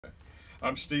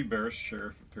I'm Steve Bareis,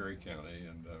 Sheriff of Perry County,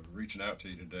 and reaching out to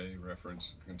you today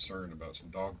reference concern about some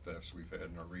dog thefts we've had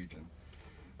in our region.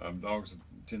 Dogs that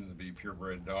tended to be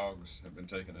purebred dogs have been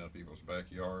taken out of people's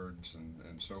backyards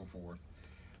and so forth.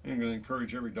 And I'm going to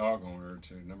encourage every dog owner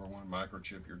to, number one,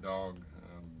 microchip your dog.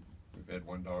 We've had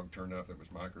one dog turned up that was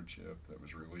microchipped that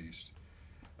was released.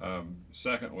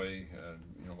 Secondly,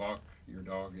 lock your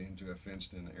dog into a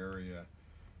fenced-in area.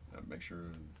 Make sure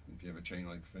if you have a chain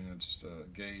link fence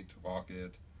gate, lock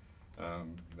it.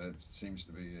 That seems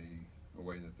to be a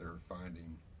way that they're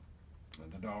finding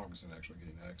the dogs and actually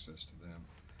getting access to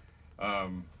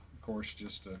them. Of course,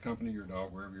 just accompany your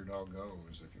dog wherever your dog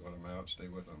goes. If you let them out, stay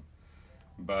with them.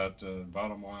 But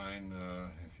bottom line,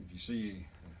 if you see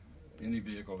any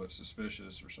vehicle that's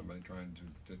suspicious or somebody trying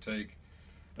to take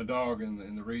a dog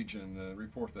in the region,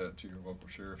 report that to your local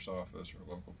sheriff's office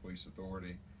or local police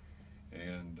authority,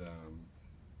 and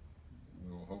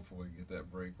we'll hopefully get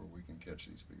that break where we can catch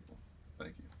these people.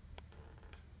 Thank you.